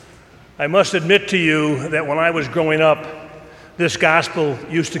I must admit to you that when I was growing up, this gospel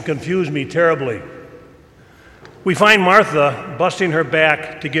used to confuse me terribly. We find Martha busting her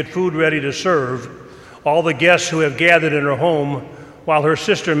back to get food ready to serve all the guests who have gathered in her home, while her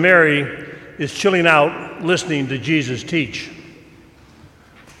sister Mary is chilling out listening to Jesus teach.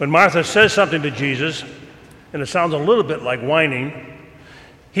 When Martha says something to Jesus, and it sounds a little bit like whining,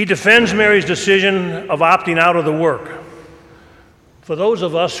 he defends Mary's decision of opting out of the work. For those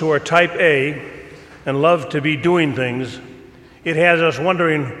of us who are type A and love to be doing things, it has us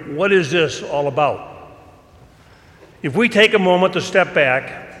wondering, what is this all about? If we take a moment to step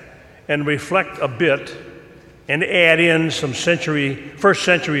back and reflect a bit and add in some first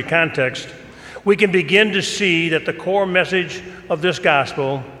century context, we can begin to see that the core message of this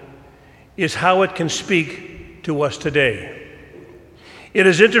gospel is how it can speak to us today. It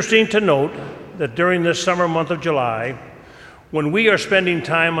is interesting to note that during this summer month of July, when we are spending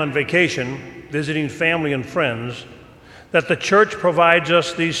time on vacation, visiting family and friends, that the church provides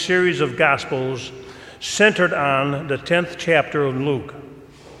us these series of gospels centered on the 10th chapter of Luke.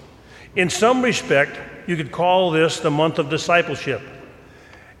 In some respect, you could call this the month of discipleship,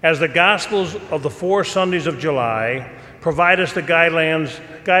 as the gospels of the 4 Sundays of July provide us the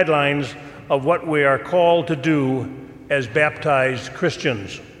guidelines of what we are called to do as baptized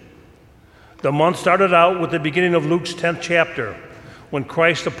Christians. The month started out with the beginning of Luke's 10th chapter, when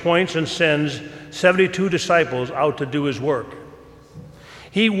Christ appoints and sends 72 disciples out to do his work.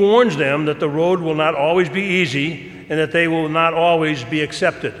 He warns them that the road will not always be easy and that they will not always be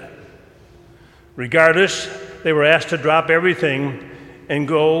accepted. Regardless, they were asked to drop everything and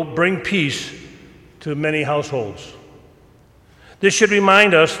go bring peace to many households. This should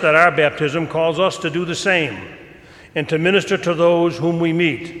remind us that our baptism calls us to do the same and to minister to those whom we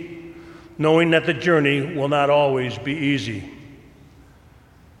meet, knowing that the journey will not always be easy.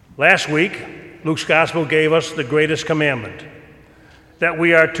 Last week, Luke's gospel gave us the greatest commandment, that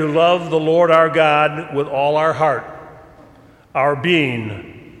we are to love the Lord our God with all our heart, our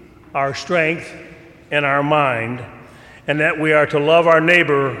being, our strength, and our mind, and that we are to love our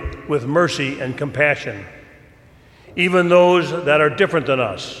neighbor with mercy and compassion, even those that are different than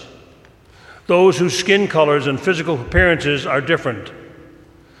us, those whose skin colors and physical appearances are different,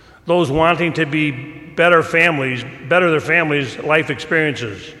 those wanting to be better their families' life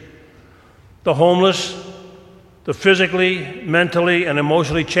experiences, the homeless, the physically, mentally, and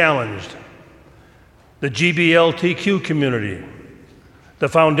emotionally challenged, the GBLTQ community. The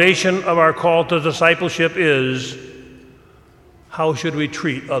foundation of our call to discipleship is, how should we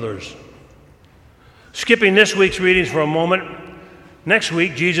treat others? Skipping this week's readings for a moment, next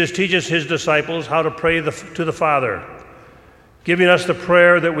week Jesus teaches his disciples how to pray to the Father, giving us the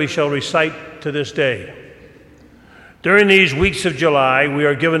prayer that we shall recite to this day. During these weeks of July, we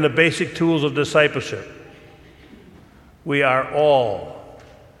are given the basic tools of discipleship. We are all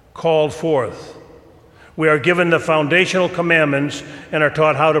called forth. We are given the foundational commandments and are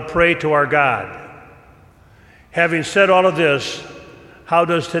taught how to pray to our God. Having said all of this, how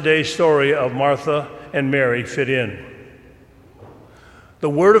does today's story of Martha and Mary fit in? The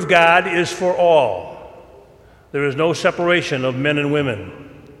Word of God is for all. There is no separation of men and women.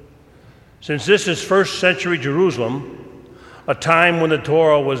 Since this is first century Jerusalem, a time when the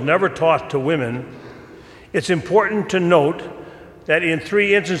Torah was never taught to women, it's important to note that in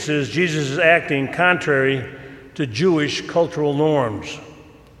 3 instances Jesus is acting contrary to Jewish cultural norms.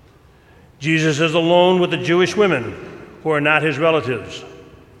 Jesus is alone with the Jewish women who are not his relatives.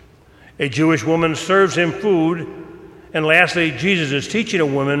 A Jewish woman serves him food, and lastly, Jesus is teaching a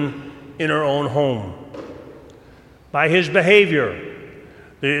woman in her own home. By his behavior,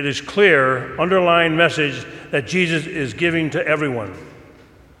 it is clear, underlying message that Jesus is giving to everyone.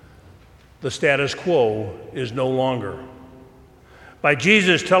 The status quo is no longer. By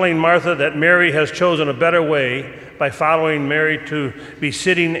Jesus telling Martha that Mary has chosen a better way by following Mary to be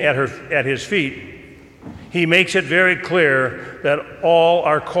sitting at his feet, he makes it very clear that all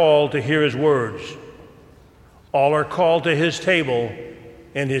are called to hear his words. All are called to his table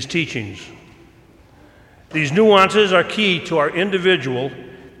and his teachings. These nuances are key to our individual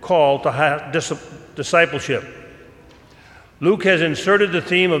call to discipleship. Luke has inserted the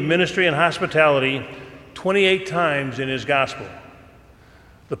theme of ministry and hospitality 28 times in his gospel.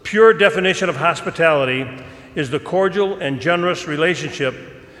 The pure definition of hospitality is the cordial and generous relationship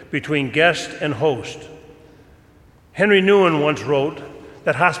between guest and host. Henry Nouwen once wrote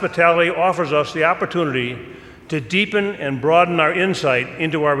that hospitality offers us the opportunity to deepen and broaden our insight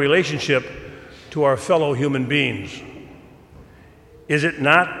into our relationship to our fellow human beings. Is it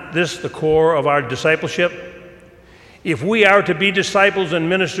not this the core of our discipleship? If we are to be disciples and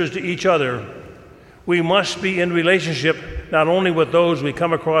ministers to each other, we must be in relationship not only with those we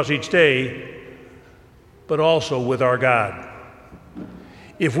come across each day, but also with our God.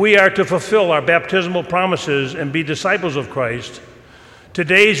 If we are to fulfill our baptismal promises and be disciples of Christ,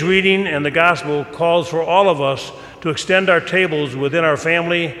 today's reading and the gospel calls for all of us to extend our tables within our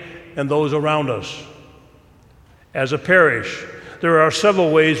family and those around us. As a parish, there are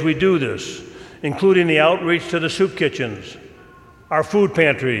several ways we do this, including the outreach to the soup kitchens, our food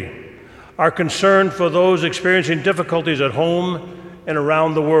pantry, our concern for those experiencing difficulties at home and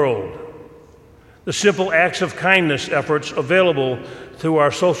around the world, the simple acts of kindness efforts available through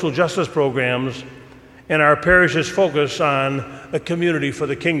our social justice programs, and our parish's focus on a community for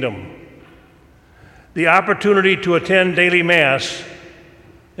the kingdom. The opportunity to attend daily Mass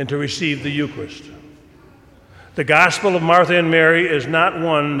and to receive the Eucharist. The Gospel of Martha and Mary is not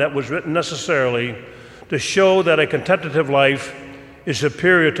one that was written necessarily to show that a contemplative life is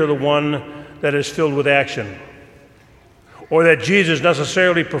superior to the one that is filled with action, or that Jesus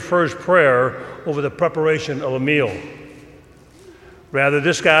necessarily prefers prayer over the preparation of a meal. Rather,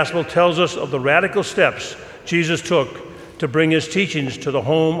 this gospel tells us of the radical steps Jesus took to bring his teachings to the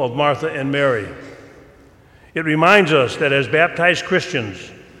home of Martha and Mary. It reminds us that as baptized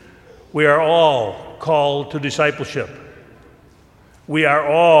Christians, we are all called to discipleship. We are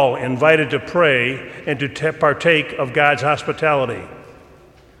all invited to pray and to partake of God's hospitality.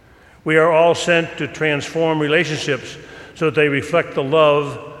 We are all sent to transform relationships so that they reflect the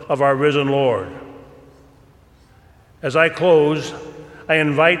love of our risen Lord. As I close, I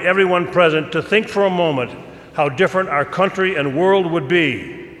invite everyone present to think for a moment how different our country and world would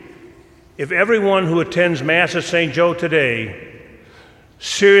be if everyone who attends Mass at St. Joe today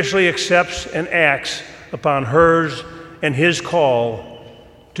seriously accepts and acts upon hers and his call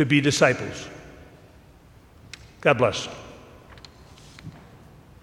to be disciples. God bless.